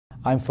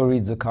I'm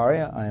Fareed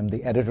Zakaria. I am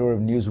the editor of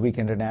Newsweek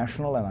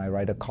International, and I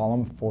write a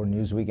column for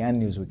Newsweek and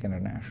Newsweek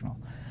International.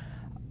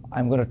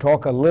 I'm going to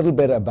talk a little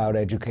bit about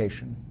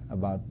education,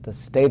 about the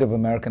state of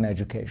American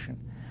education.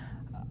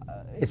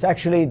 It's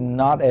actually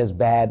not as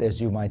bad as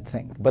you might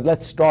think. But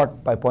let's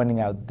start by pointing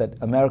out that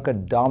America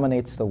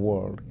dominates the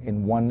world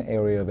in one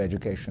area of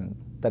education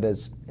that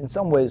is, in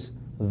some ways,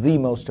 the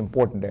most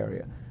important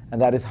area,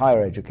 and that is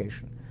higher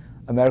education.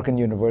 American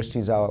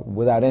universities are,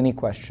 without any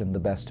question, the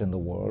best in the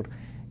world.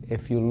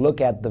 If you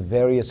look at the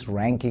various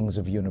rankings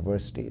of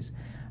universities,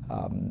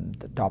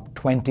 the top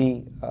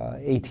 20,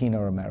 18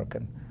 are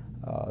American.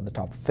 The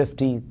top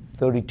 50,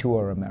 32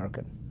 are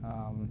American.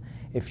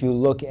 If you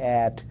look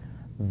at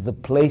the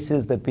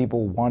places that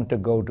people want to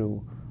go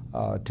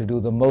to do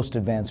the most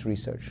advanced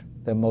research,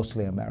 they're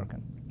mostly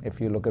American. If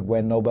you look at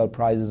where Nobel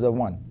Prizes are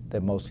won,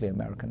 they're mostly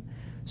American.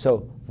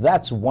 So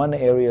that's one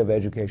area of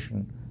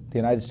education the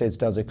United States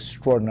does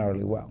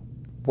extraordinarily well.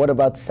 What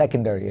about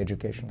secondary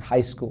education,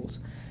 high schools?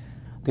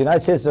 The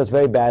United States does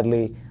very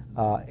badly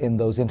in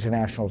those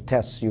international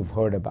tests you've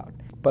heard about.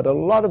 But a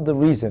lot of the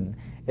reason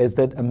is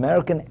that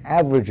American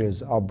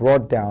averages are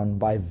brought down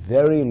by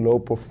very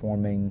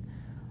low-performing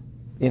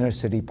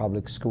inner-city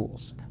public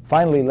schools.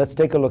 Finally, let's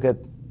take a look at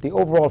the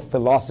overall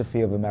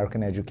philosophy of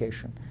American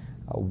education,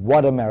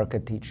 what America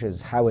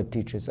teaches, how it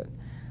teaches it.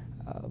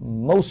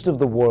 Most of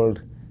the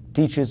world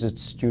teaches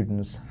its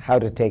students how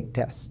to take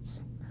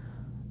tests.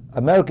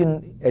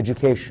 American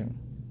education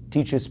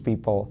teaches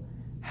people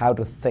how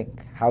to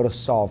think, how to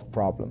solve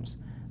problems.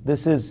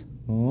 This is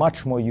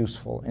much more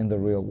useful in the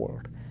real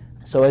world.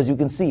 So as you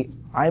can see,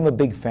 I'm a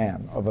big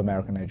fan of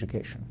American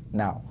education.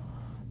 Now,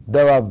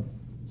 there are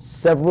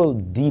several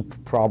deep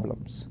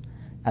problems,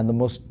 and the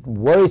most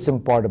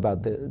worrisome part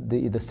about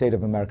the state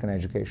of American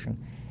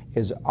education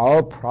is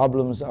our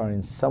problems are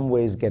in some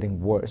ways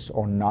getting worse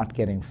or not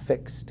getting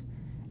fixed,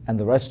 and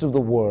the rest of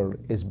the world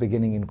is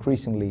beginning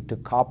increasingly to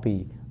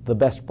copy the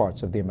best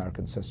parts of the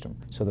American system.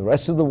 So the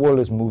rest of the world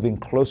is moving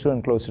closer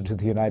and closer to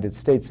the United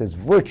States as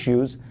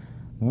virtues.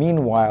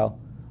 Meanwhile,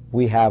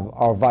 we have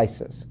our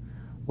vices.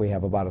 We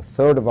have about a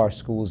third of our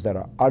schools that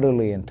are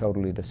utterly and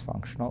totally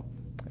dysfunctional.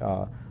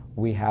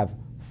 We have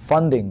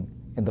funding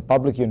in the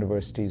public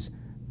universities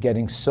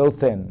getting so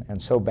thin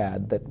and so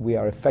bad that we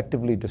are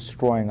effectively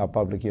destroying our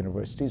public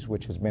universities,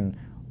 which has been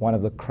one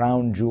of the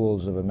crown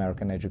jewels of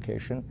American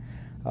education.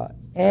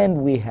 And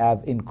we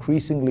have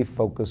increasingly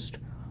focused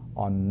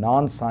on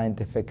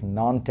non-scientific,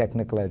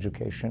 non-technical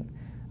education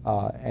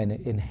and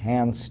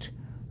enhanced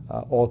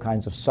all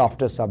kinds of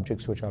softer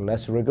subjects which are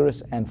less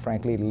rigorous and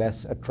frankly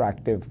less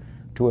attractive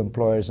to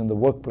employers in the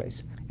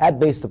workplace. At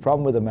base, the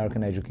problem with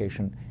American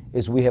education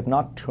is we have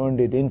not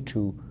turned it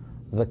into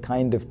the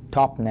kind of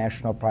top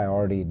national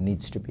priority it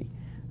needs to be.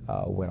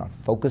 We're not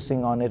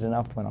focusing on it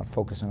enough. We're not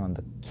focusing on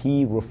the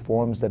key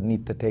reforms that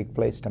need to take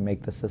place to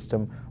make the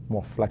system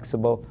more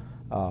flexible,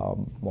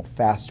 more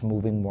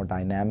fast-moving, more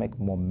dynamic,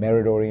 more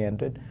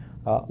merit-oriented.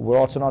 We're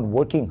also not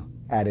working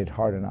at it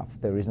hard enough.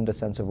 There isn't a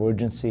sense of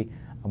urgency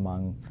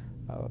among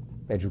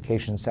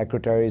education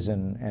secretaries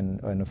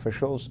and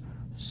officials,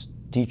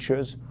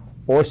 teachers,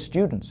 or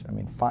students. I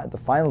mean, the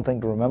final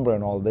thing to remember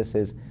in all this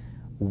is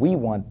we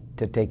want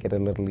to take it a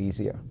little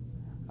easier.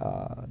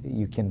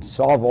 You can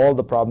solve all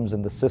the problems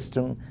in the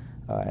system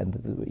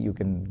and you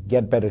can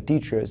get better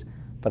teachers,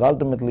 but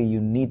ultimately you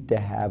need to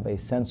have a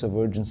sense of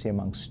urgency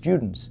among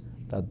students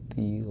that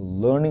the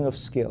learning of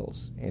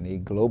skills in a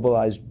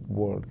globalized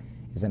world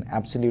is an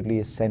absolutely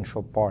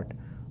essential part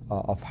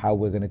of how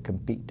we're going to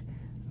compete.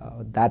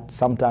 That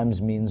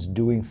sometimes means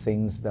doing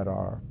things that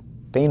are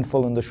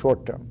painful in the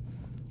short term.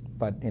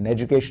 But in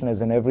education,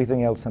 as in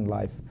everything else in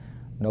life,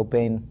 no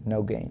pain,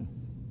 no gain.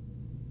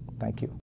 Thank you.